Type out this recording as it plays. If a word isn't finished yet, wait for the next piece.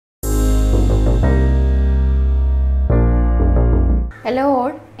Hello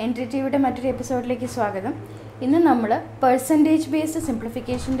all, എൻട്രിറ്റിയുടെ മറ്റൊരു എപ്പിസോഡിലേക്ക് സ്വാഗതം. ഇന്ന് നമ്മൾ പെർസെൻറ്റേജ് ബേസ്ഡ്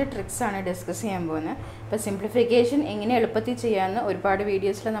സിംപ്ലിഫിക്കേഷൻ്റെ ട്രിക്സാണ് ഡിസ്കസ് ചെയ്യാൻ പോകുന്നത്. അപ്പോൾ സിംപ്ലിഫിക്കേഷൻ എങ്ങനെ എളുപ്പത്തിൽ ചെയ്യാമെന്ന് ഒരുപാട്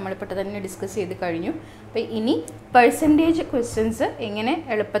വീഡിയോസിൽ നമ്മളിപ്പോൾ തന്നെ ഡിസ്കസ് ചെയ്ത് കഴിഞ്ഞു. അപ്പോൾ ഇനി പെർസെൻറ്റേജ് ക്വസ്റ്റ്യൻസ് എങ്ങനെ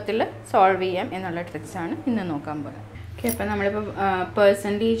എളുപ്പത്തിൽ സോൾവ് ചെയ്യാം എന്നുള്ള ട്രിക്സാണ് ഇന്ന് നോക്കാൻ പോകുന്നത്. ഓക്കെ, അപ്പോൾ നമ്മളിപ്പോൾ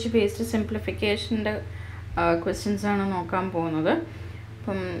പെർസെൻറ്റേജ് ബേസ്ഡ് സിംപ്ലിഫിക്കേഷൻ്റെ ക്വസ്റ്റ്യൻസാണ് നോക്കാൻ പോകുന്നത്.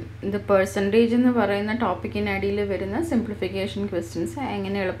 അപ്പം ഇത് പെർസെൻറ്റേജ് എന്ന് പറയുന്ന ടോപ്പിക്കിനടിയിൽ വരുന്ന സിംപ്ലിഫിക്കേഷൻ ക്വസ്റ്റ്യൻസ്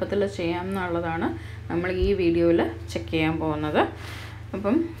എങ്ങനെ എളുപ്പത്തിൽ ചെയ്യാം എന്നുള്ളതാണ് നമ്മൾ ഈ വീഡിയോയിൽ ചെക്ക് ചെയ്യാൻ പോകുന്നത്.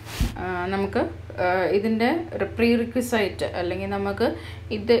 അപ്പം നമുക്ക് ഇതിൻ്റെ പ്രീ റിക്വിസൈറ്റ് അല്ലെങ്കിൽ നമുക്ക്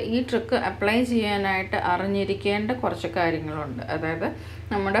ഈ ട്രിക്ക് അപ്ലൈ ചെയ്യാനായിട്ട് അറിഞ്ഞിരിക്കേണ്ട കുറച്ച് കാര്യങ്ങളുണ്ട്. അതായത്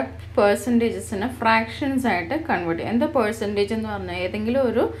നമ്മുടെ പെർസെൻറ്റേജസിനെ ഫ്രാക്ഷൻസ് ആയിട്ട് കൺവേർട്ട് ചെയ്യുക. എന്താ പെർസെൻറ്റേജ് എന്ന് പറഞ്ഞാൽ ഏതെങ്കിലും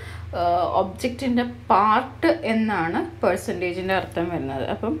ഒരു ഒബ്ജക്റ്റിൻ്റെ പാർട്ട് എന്നാണ് പെർസെൻറ്റേജിൻ്റെ അർത്ഥം വരുന്നത്.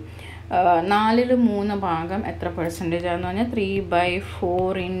 അപ്പം 4/3 ഭാഗം എത്ര പെർസെൻറ്റേജ് ആണെന്ന് പറഞ്ഞാൽ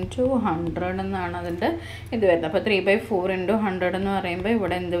 3/4 × 100 എന്നാണ് അതിൻ്റെ ഇത് വരുന്നത്. അപ്പോൾ 3/4 × 100 എന്ന് പറയുമ്പോൾ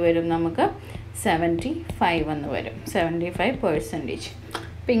ഇവിടെ എന്ത് വരും, നമുക്ക് 75 എന്ന് വരും. 75%.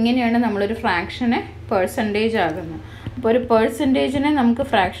 അപ്പോൾ ഇങ്ങനെയാണ് നമ്മളൊരു ഫ്രാക്ഷനെ പെർസെൻറ്റേജ് ആകുന്നത്. അപ്പോൾ ഒരു പെർസെൻറ്റേജിനെ നമുക്ക്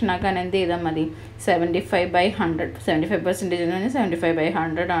ഫ്രാക്ഷൻ ആക്കാൻ എന്ത് ചെയ്താൽ മതി, 75/100. 75% എന്ന് പറഞ്ഞാൽ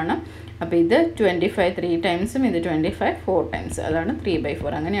 75/100 ആണ്. അപ്പോൾ ഇത് 25 3 ടൈംസും ഇത് 25 4 ടൈംസ്, അതാണ്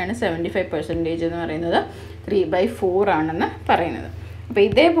 3/4. അങ്ങനെയാണ് 75% എന്ന് പറയുന്നത് 3/4 ആണെന്ന് പറയുന്നത്. അപ്പോൾ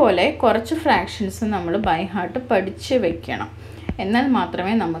ഇതേപോലെ കുറച്ച് ഫ്രാക്ഷൻസ് നമ്മൾ ബൈ ഹാർട്ട് പഠിച്ച് വെക്കണം. എന്നാൽ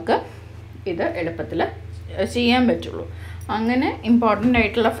മാത്രമേ നമുക്ക് ഇത് എളുപ്പത്തിൽ ചെയ്യാൻ പറ്റുള്ളൂ. അങ്ങനെ ഇമ്പോർട്ടൻ്റ്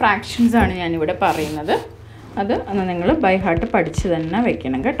ആയിട്ടുള്ള ഫ്രാക്ഷൻസാണ് ഞാനിവിടെ പറയുന്നത്. അത് നിങ്ങൾ ബൈ ഹാർട്ട് പഠിച്ച് തന്നെ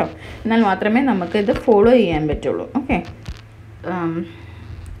വെക്കണം കേട്ടോ. എന്നാൽ മാത്രമേ നമുക്കിത് ഫോളോ ചെയ്യാൻ പറ്റുള്ളൂ. Okay,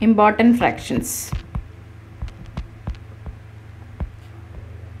 important fractions.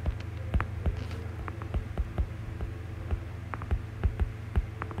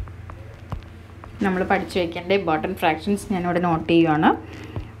 നമ്മൾ പഠിച്ചു വയ്ക്കേണ്ട ഇമ്പോർട്ടൻറ്റ് ഫ്രാക്ഷൻസ് ഞാനിവിടെ നോട്ട് ചെയ്യുകയാണ്.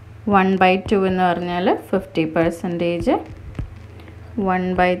 1/2 എന്ന് പറഞ്ഞാൽ 50%.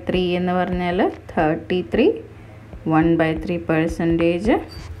 1/3 എന്ന് പറഞ്ഞാൽ 33. 1/3%.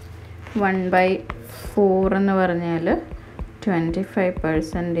 1/4 എന്ന് പറഞ്ഞാൽ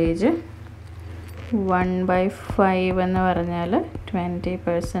 25%. 1/5 എന്ന് പറഞ്ഞാൽ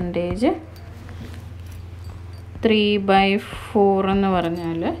 20%. 3/4 എന്ന്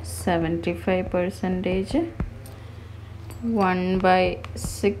പറഞ്ഞാൽ 75%.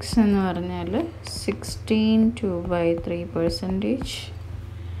 1/6 എന്ന് പറഞ്ഞാൽ 16 2/3%.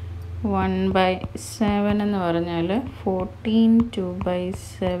 1/7 എന്ന് പറഞ്ഞാൽ 14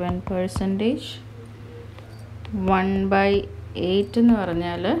 2/7%. 1/8 എന്ന്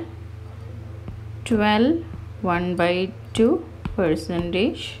പറഞ്ഞാൽ 12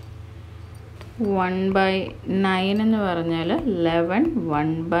 1/2%. 1/9 എന്ന് പറഞ്ഞാൽ 11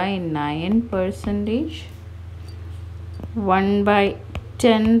 1/9%.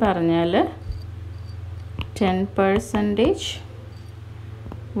 1/10 പറഞ്ഞാൽ 10%.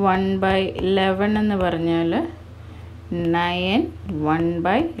 1/11 എന്ന് പറഞ്ഞാൽ 9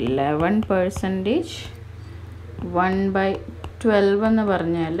 1/11%. 1/12 എന്ന്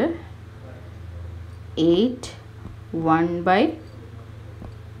പറഞ്ഞാൽ 8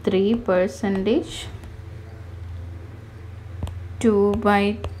 1/3%.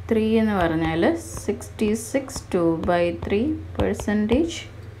 2/3 എന്ന് പറഞ്ഞാൽ 66 2/3%.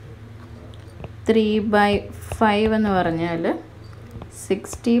 3/5 എന്ന് പറഞ്ഞാൽ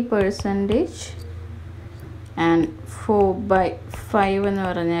 60%. ആൻഡ് 4/5 എന്ന്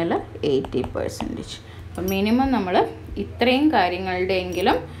പറഞ്ഞാൽ 80%. അപ്പം മിനിമം നമ്മൾ ഇത്രയും കാര്യങ്ങളുടെ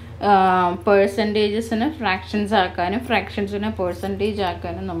എങ്കിലും പേഴ്സൻറ്റേജസിന് ഫ്രാക്ഷൻസ് ആക്കാനും ഫ്രാക്ഷൻസിനെ പേഴ്സൻറ്റേജ്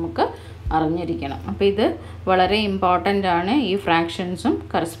ആക്കാനും നമുക്ക് അറിഞ്ഞിരിക്കണം. അപ്പോൾ ഇത് വളരെ ഇമ്പോർട്ടൻ്റ് ആണ്, ഈ ഫ്രാക്ഷൻസും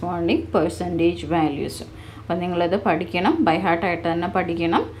കറസ്പോണ്ടിങ് പെർസെൻറ്റേജ് വാല്യൂസും. അപ്പോൾ നിങ്ങളത് പഠിക്കണം, ബൈ ഹാർട്ടായിട്ട് തന്നെ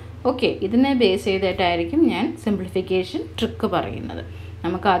പഠിക്കണം. ഓക്കെ, ഇതിനെ ബേസ് ചെയ്തിട്ടായിരിക്കും ഞാൻ സിംപ്ലിഫിക്കേഷൻ ട്രിക്ക് പറയുന്നത്.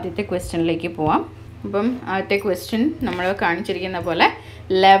 നമുക്ക് ആദ്യത്തെ ക്വസ്റ്റ്യനിലേക്ക് പോവാം. അപ്പം ആദ്യത്തെ ക്വസ്റ്റ്യൻ നമ്മൾ കാണിച്ചിരിക്കുന്ന പോലെ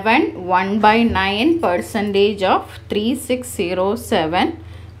 11 1/9% ഓഫ്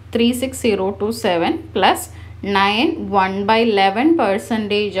 36027 പ്ലസ് 9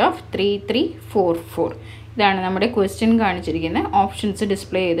 1/11% ഓഫ് 3344. ഇതാണ് നമ്മുടെ ക്വസ്റ്റ്യൻ കാണിച്ചിരിക്കുന്നത്. ഓപ്ഷൻസ്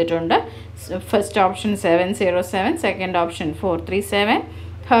ഡിസ്പ്ലേ ചെയ്തിട്ടുണ്ട്. First option 707, second option 437,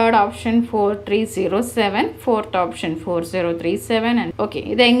 third option 4307, fourth option 4037. Okay,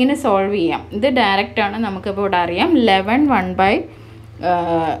 ഇതെങ്ങനെ സോൾവ് ചെയ്യാം? ഇത് ഡയറക്റ്റാണ്. നമുക്കിപ്പോൾ ഇവിടെ അറിയാം 11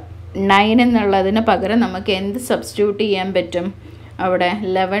 1/9 എന്നുള്ളതിന് പകരം നമുക്ക് എന്ത് സബ്സ്റ്റിറ്റ്യൂട്ട് ചെയ്യാൻ പറ്റും? അവിടെ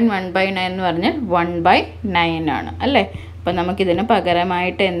 11 1/9 എന്ന് പറഞ്ഞാൽ 1/9 ആണ് അല്ലേ. അപ്പോൾ നമുക്കിതിന്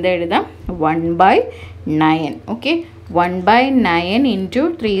പകരമായിട്ട് എന്ത് എഴുതാം? 1/9. ഓക്കെ, 1/9 into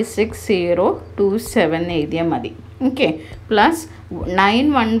 36027 എഴുതിയാൽ മതി. ഓക്കെ, പ്ലസ് 9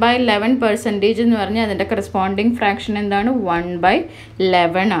 1/11 പെർസെൻറ്റേജ് എന്ന് പറഞ്ഞാൽ അതിൻ്റെ കറസ്പോണ്ടിങ് ഫ്രാക്ഷൻ എന്താണ്?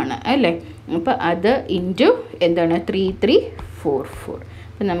 1/11 ആണ് അല്ലേ. അപ്പോൾ അത് ഇൻറ്റു എന്താണ്? 3344.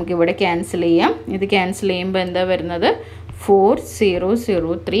 അപ്പോൾ നമുക്കിവിടെ ക്യാൻസൽ ചെയ്യാം. ഇത് ക്യാൻസൽ ചെയ്യുമ്പോൾ എന്താ വരുന്നത്?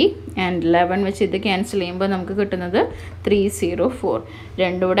 4003 ആൻഡ് 11 വെച്ച് ഇത് ക്യാൻസൽ ചെയ്യുമ്പോൾ നമുക്ക് കിട്ടുന്നത് 304.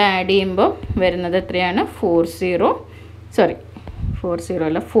 രണ്ടും കൂടെ ആഡ് ചെയ്യുമ്പോൾ വരുന്നത് എത്രയാണ്?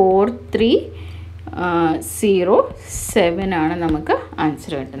 4307 ആണ് നമുക്ക്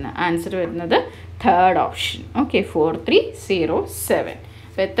ആൻസർ കിട്ടുന്നത്. ആൻസർ വരുന്നത് തേർഡ് ഓപ്ഷൻ. ഓക്കെ, 4307.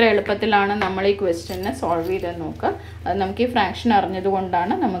 അപ്പോൾ എത്ര എളുപ്പത്തിലാണ് നമ്മൾ ഈ ക്വസ്റ്റ്യനെ സോൾവ് ചെയ്തെന്ന് നോക്കുക. അത് നമുക്ക് ഈ ഫ്രാക്ഷൻ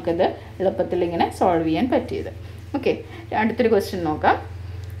അറിഞ്ഞതുകൊണ്ടാണ് നമുക്കിത് എളുപ്പത്തിൽ ഇങ്ങനെ സോൾവ് ചെയ്യാൻ പറ്റിയത്. ഓക്കെ, അടുത്തൊരു ക്വസ്റ്റ്യൻ നോക്കാം.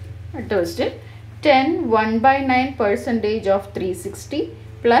 അടുത്ത question 10 1/9 percentage of 360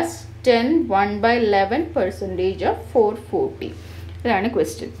 plus 10 1/11 percentage of 440. ഇതാണ്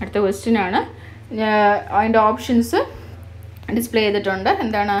ക്വസ്റ്റ്യൻ. അടുത്ത ക്വസ്റ്റ്യൻ ആണ്. അതിൻ്റെ ഓപ്ഷൻസ് ഡിസ്പ്ലേ ചെയ്തിട്ടുണ്ട്.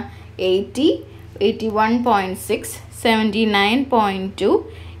 എന്താണ്? 80, 81.6, 79.2,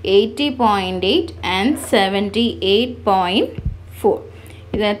 80.8 ആൻഡ് 78.4.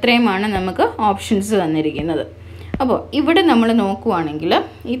 ഇത് എത്രയുമാണ് നമുക്ക് ഓപ്ഷൻസ് തന്നിരിക്കുന്നത്. അപ്പോൾ ഇവിടെ നമ്മൾ നോക്കുവാണെങ്കിൽ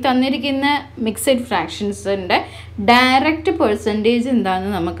ഈ തന്നിരിക്കുന്ന മിക്സഡ് ഫ്രാക്ഷൻസിൻ്റെ ഡയറക്റ്റ് പെർസെൻറ്റേജ്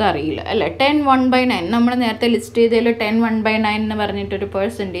എന്താണെന്ന് നമുക്ക് അറിയില്ല അല്ലേ. 10 1/9 നമ്മൾ നേരത്തെ ലിസ്റ്റ് ചെയ്തതിൽ 10 1/9 എന്ന് പറഞ്ഞിട്ടൊരു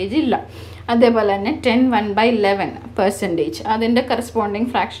പെർസെൻറ്റേജ് ഇല്ല. അതേപോലെ തന്നെ 10 1/11 പെർസെൻറ്റേജ് അതിൻ്റെ കറസ്പോണ്ടിങ്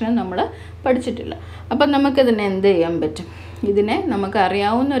ഫ്രാക്ഷനും നമ്മൾ പഠിച്ചിട്ടില്ല. അപ്പം നമുക്കിതിനെ എന്ത് ചെയ്യാൻ പറ്റും? ഇതിനെ നമുക്ക്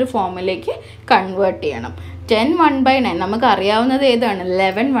അറിയാവുന്ന ഒരു ഫോമിലേക്ക് കൺവേർട്ട് ചെയ്യണം. 10 1/9 നമുക്ക് അറിയാവുന്നത് ഏതാണ്?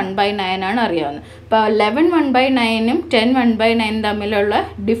 11 1/9 ആണ് അറിയാവുന്നത്. അപ്പോൾ 11 1/9 10 1/9 തമ്മിലുള്ള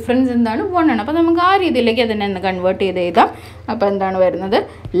ഡിഫറൻസ് എന്താണ്? 1 ആണ്. അപ്പോൾ നമുക്ക് ആ രീതിയിലേക്ക് അതിനെ ഒന്ന് കൺവേർട്ട് ചെയ്ത് എഴുതാം. അപ്പോൾ എന്താണ് വരുന്നത്?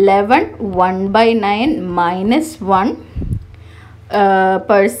 11 1/9 മൈനസ് 1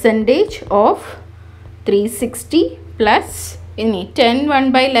 പെർസെൻറ്റേജ് ഓഫ് 360 പ്ലസ് ഇനി 10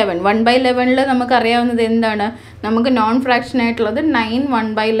 1/11 1/11 നമുക്ക് അറിയാവുന്നത് എന്താണ്? നമുക്ക് നോൺ ഫ്രാക്ഷൻ ആയിട്ടുള്ളത് 9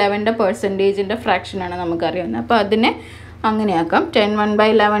 1/11 പെർസെൻറ്റേജിൻ്റെ ഫ്രാക്ഷനാണ് നമുക്കറിയാവുന്നത്. അപ്പോൾ അതിനെ അങ്ങനെയാക്കാം. 10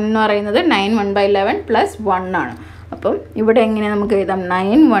 1/11 എന്ന് പറയുന്നത് 9 1/11 പ്ലസ് 1 ആണ്. അപ്പം ഇവിടെ എങ്ങനെ നമുക്ക് എഴുതാം?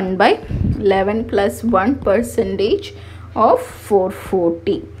 9 1/11 പ്ലസ് 1 പെർസെൻറ്റേജ് ഓഫ്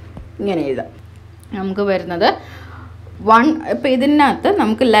 440 ഇങ്ങനെ എഴുതാം. നമുക്ക് വരുന്നത് 1. ഇപ്പോൾ ഇതിനകത്ത്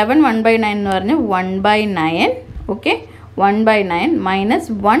നമുക്ക് 11 1/9 എന്ന് പറഞ്ഞ് 1/9. Okay, 1/9 minus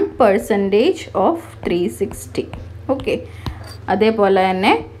 1 percentage of 360. Okay, അതേപോലെ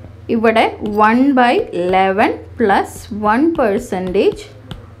തന്നെ ഇവിടെ 1/11 പ്ലസ് 1 പെർസെൻറ്റേജ്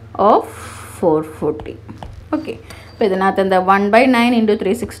ഓഫ് 440. ഓക്കെ, അപ്പോൾ ഇതിനകത്ത് എന്താ? 1/9 ഇൻറ്റു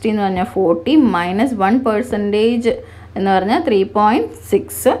 360 എന്ന് പറഞ്ഞാൽ 40 മൈനസ് 1 പെർസെൻറ്റേജ് എന്ന് പറഞ്ഞാൽ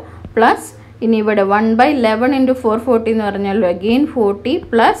 3.6 പ്ലസ് ഇനി ഇവിടെ 1/11 ഇൻറ്റു 440 എന്ന് പറഞ്ഞാൽ അഗെയിൻ 40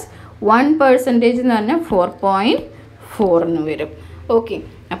 പ്ലസ് 1 പെർസെൻറ്റേജ് എന്ന് പറഞ്ഞാൽ 4.4 എന്ന് വരും. ഓക്കെ,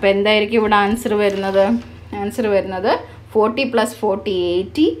 അപ്പോൾ എന്തായിരിക്കും ഇവിടെ ആൻസർ വരുന്നത്? ആൻസർ വരുന്നത് 40 പ്ലസ്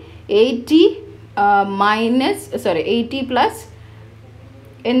 40 80 മൈനസ് 80 പ്ലസ്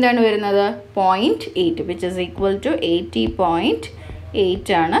എന്താണ് വരുന്നത്? 0.8 വിച്ച് ഇസ് ഈക്വൽ ടു 80.8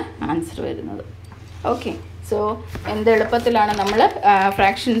 ആണ് ആൻസർ വരുന്നത്. ഓക്കെ, സോ എന്ത് എളുപ്പത്തിലാണ് നമ്മൾ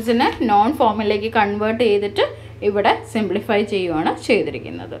ഫ്രാക്ഷൻസിനെ നോൺ ഫോമിലേക്ക് കൺവേർട്ട് ചെയ്തിട്ട് ഇവിടെ സിംപ്ലിഫൈ ചെയ്യുകയാണ്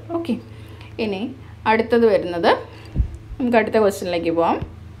ചെയ്തിരിക്കുന്നത്. ഓക്കെ, ഇനി അടുത്തത് വരുന്നത് നമുക്ക് അടുത്ത ക്വസ്റ്റ്യനിലേക്ക് പോകാം.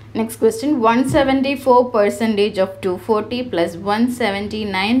 Next question 174% of 240 plus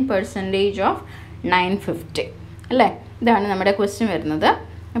 179% of 950 അല്ലേ. ഇതാണ് നമ്മുടെ ക്വസ്റ്റ്യൻ വരുന്നത്.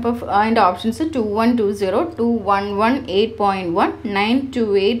 അപ്പോൾ അതിൻ്റെ ഓപ്ഷൻസ് 2120, 211, 8.1,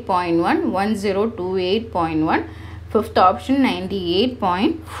 928.1, 1028.1, ഫിഫ്ത്ത് ഓപ്ഷൻ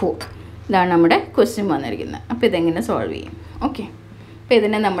 98.4. ഇതാണ് നമ്മുടെ ക്വസ്റ്റ്യൻ വന്നിരിക്കുന്നത്. അപ്പോൾ ഇതെങ്ങനെ സോൾവ് ചെയ്യും? ഓക്കെ, അപ്പോൾ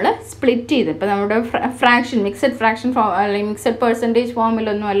ഇതിനെ നമ്മൾ സ്പ്ലിറ്റ് ചെയ്ത് ഇപ്പോൾ നമ്മുടെ ഫ്രാക്ഷൻ മിക്സഡ് ഫ്രാക്ഷൻ അല്ലെങ്കിൽ മിക്സഡ് പെർസെൻറ്റേജ്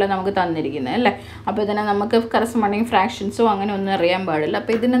ഫോമിലൊന്നും അല്ല നമുക്ക് തന്നിരിക്കുന്നത് അല്ലേ. അപ്പോൾ ഇതിനെ നമുക്ക് കറസ്പോണ്ടിങ് ഫ്രാക്ഷൻസോ അങ്ങനെ ഒന്നും അറിയാൻ പാടില്ല.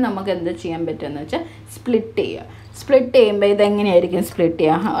 അപ്പോൾ ഇതിനെ നമുക്ക് എന്ത് ചെയ്യാൻ പറ്റുമെന്ന് വെച്ചാൽ സ്പ്ലിറ്റ് ചെയ്യുക. സ്പ്ലിറ്റ് ചെയ്യുമ്പോൾ ഇതെങ്ങനെയായിരിക്കും സ്പ്ലിറ്റ്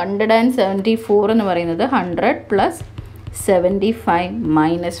ചെയ്യുക? 174 എന്ന് പറയുന്നത് 100 പ്ലസ് 75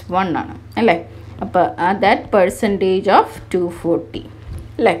 മൈനസ് 1 ആണ് അല്ലേ. അപ്പോൾ ദാറ്റ് പെർസെൻറ്റേജ് ഓഫ് 240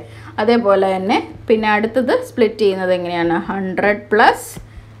 അല്ലേ. അതേപോലെ തന്നെ പിന്നെ അടുത്തത് സ്പ്ലിറ്റ് ചെയ്യുന്നത് എങ്ങനെയാണ്? 100 പ്ലസ്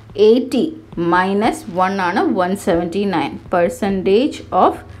 80 മൈനസ് 1 ആണ് 179 പെർസെൻറ്റേജ്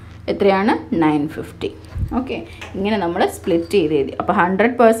ഓഫ് എത്രയാണ്? 950. ഓക്കെ, ഇങ്ങനെ നമ്മൾ സ്പ്ലിറ്റ് ചെയ്ത് എഴുതി. അപ്പോൾ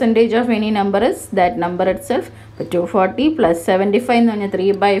 100% of any number is that number it self. അപ്പോൾ 240 പ്ലസ് 75 എന്ന് പറഞ്ഞാൽ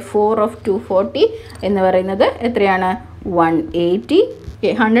 3/4 ഓഫ് 240 എന്ന് പറയുന്നത് എത്രയാണ്? 180.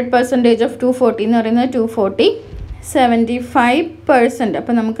 100% ഓഫ് 240 എന്ന് പറയുന്നത് 240, 75%.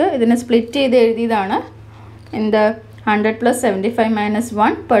 അപ്പോൾ നമുക്ക് ഇതിനെ സ്പ്ലിറ്റ് ചെയ്ത് എഴുതിയതാണ് എന്ത്? 100 plus 75 minus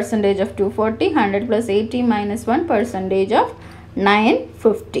 1 percentage of 240, 100 plus 80 minus 1 percentage of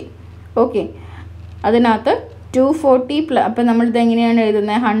 950. Okay, അതിനകത്ത് 240 അപ്പോൾ നമ്മളിത് എങ്ങനെയാണ്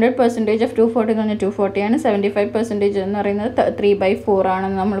എഴുതുന്നത്? 100% ഓഫ് 240 എന്ന് പറഞ്ഞാൽ 240 ആണ്. 75% എന്ന് പറയുന്നത് 3/4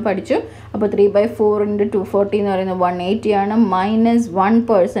 ആണെന്ന് നമ്മൾ പഠിച്ചു. അപ്പോൾ 3/4 × 240 എന്ന് പറയുന്നത് 180 ആണ്. മൈനസ്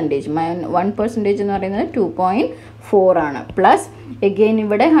 1% എന്ന് പറയുന്നത് 2.4 ആണ്. പ്ലസ് എഗെയിൻ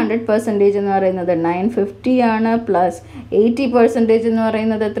ഇവിടെ 100% എന്ന് പറയുന്നത് 950 ആണ്. പ്ലസ് 80% എന്ന്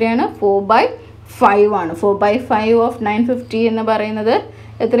പറയുന്നത് എത്രയാണ്? 4/5 ആണ്. 4/5 ഓഫ് 950 എന്ന് പറയുന്നത്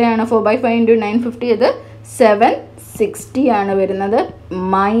എത്രയാണ്? 4/5 × 950 ഇത് 760 ആണ് വരുന്നത്.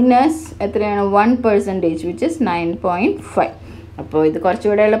 മൈനസ് എത്രയാണ്? 1% വിച്ച് ഇസ് 9.5. അപ്പോൾ ഇത്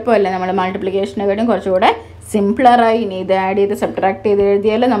കുറച്ചുകൂടെ എളുപ്പമല്ലേ? നമ്മൾ മൾട്ടിപ്ലിക്കേഷനെക്കാട്ടും കുറച്ചുകൂടെ സിംപ്ലറായി. ഇനി ഇത് ആഡ് ചെയ്ത് സബ്ട്രാക്ട് ചെയ്ത്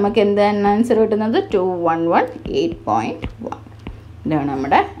എഴുതിയാൽ നമുക്ക് എന്താണ് ആൻസർ കിട്ടുന്നത്? 2118.1. ഇതാണ്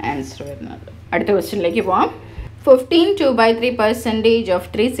നമ്മുടെ ആൻസർ വരുന്നത്. അടുത്ത ക്വസ്റ്റ്യനിലേക്ക് പോകാം. 15 2/3% of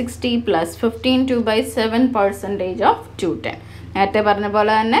 360 plus 15 2/7% of 210. നേരത്തെ പറഞ്ഞ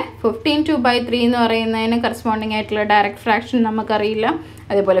പോലെ തന്നെ 15 2/3 എന്ന് പറയുന്നതിന് കറസ്പോണ്ടിങ് ആയിട്ടുള്ള ഡയറക്റ്റ് ഫ്രാക്ഷൻ നമുക്കറിയില്ല.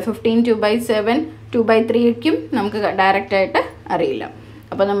 അതേപോലെ 15 2/7 2/3ക്കും നമുക്ക് ഡയറക്റ്റായിട്ട് അറിയില്ല.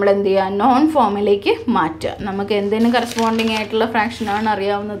 അപ്പോൾ നമ്മൾ എന്ത് ചെയ്യുക? നോൺ ഫോമിലേക്ക് മാറ്റുക. നമുക്ക് എന്തിന് കറസ്പോണ്ടിങ് ആയിട്ടുള്ള ഫ്രാക്ഷനാണ്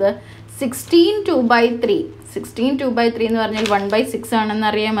അറിയാവുന്നത്? 16 2/3. 16 2/3 എന്ന് പറഞ്ഞാൽ 1/6 ആണെന്ന്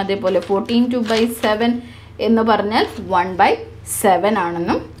അറിയാം. അതേപോലെ 14 2/7 എന്ന് പറഞ്ഞാൽ 1/7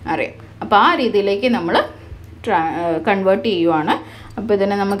 ആണെന്നും അറിയാം. അപ്പോൾ ആ രീതിയിലേക്ക് നമ്മൾ കൺവേർട്ട് ചെയ്യുവാണ്. അപ്പോൾ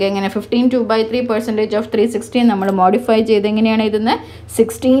ഇതിനെ നമുക്ക് എങ്ങനെ 15 2/3% ഓഫ് 360 നമ്മൾ മോഡിഫൈ ചെയ്ത് എങ്ങനെയാണ് എഴുതുന്നത്?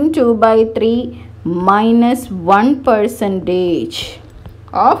 16 2/3 മൈനസ് 1%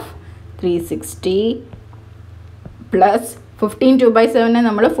 ഓഫ് 360 പ്ലസ് 15 2/7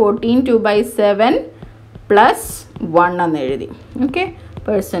 നമ്മൾ 14 2/7 പ്ലസ് 1 എന്ന് എഴുതി. ഓക്കെ,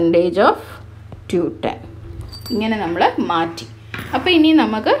 പെർസെൻറ്റേജ് ഓഫ് 210 ഇങ്ങനെ നമ്മൾ മാറ്റി. അപ്പോൾ ഇനി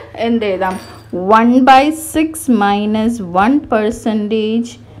നമുക്ക് എന്ത് എഴുതാം? 1/6 minus 1%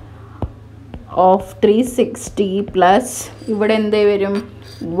 of 360 പ്ലസ് ഇവിടെ എന്ത് വരും?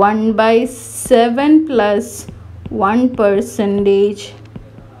 1/7 പ്ലസ് 1%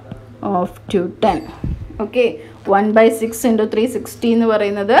 ഓഫ് 210. ഓക്കെ, 1/6 × 360 എന്ന്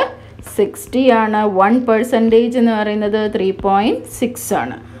പറയുന്നത് 60 ആണ്. 1% എന്ന് പറയുന്നത് 3.6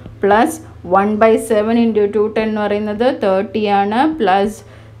 ആണ്. പ്ലസ് 1/7 × 210 എന്ന് പറയുന്നത് 30 ആണ്. പ്ലസ്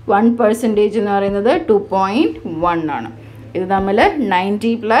 1% എന്ന് പറയുന്നത് 2.1 ആണ്. ഇത് തമ്മിൽ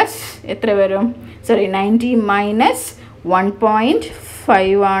 90 പ്ലസ് എത്ര വരും? 90 മൈനസ്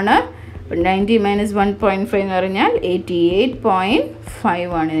 1.5 ആണ്. 90 മൈനസ് 1.5 എന്ന് പറഞ്ഞാൽ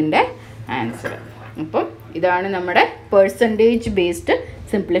 88.5 ആണ് ഇതിൻ്റെ ആൻസർ. അപ്പം ഇതാണ് നമ്മുടെ പെർസെൻറ്റേജ് ബേസ്ഡ്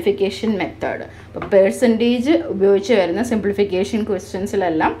സിംപ്ലിഫിക്കേഷൻ മെത്തേഡ്. അപ്പോൾ പെർസെൻറ്റേജ് ഉപയോഗിച്ച് വരുന്ന സിംപ്ലിഫിക്കേഷൻ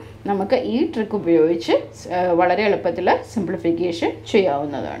ക്വസ്റ്റ്യൻസിലെല്ലാം നമുക്ക് ഈ ട്രിക്ക് ഉപയോഗിച്ച് വളരെ എളുപ്പത്തിൽ സിംപ്ലിഫിക്കേഷൻ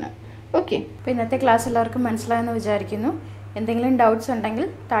ചെയ്യാവുന്നതാണ്. ഓക്കെ, അപ്പോൾ ഇന്നത്തെ ക്ലാസ് എല്ലാവർക്കും മനസ്സിലായെന്ന് വിചാരിക്കുന്നു. എന്തെങ്കിലും ഡൗട്ട്സ് ഉണ്ടെങ്കിൽ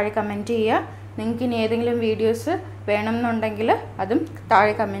താഴെ കമൻറ്റ് ചെയ്യുക. നിങ്ങൾക്ക് ഇനി ഏതെങ്കിലും വീഡിയോസ് വേണമെന്നുണ്ടെങ്കിൽ അതും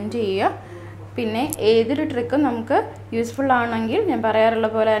താഴെ കമൻറ്റ് ചെയ്യുക. പിന്നെ ഏതൊരു ട്രിക്കും നമുക്ക് യൂസ്ഫുൾ ആണെങ്കിൽ ഞാൻ പറയാറുള്ള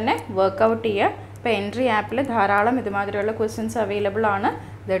പോലെ തന്നെ വർക്കൗട്ട് ചെയ്യുക. ഇപ്പോൾ എൻട്രി ആപ്പിൽ ധാരാളം ഇതുമാതിരിയുള്ള ക്വസ്റ്റ്യൻസ് അവൈലബിൾ ആണ്.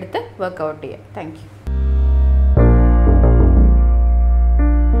 ഇതെടുത്ത് വർക്കൗട്ട് ചെയ്യുക. Thank you.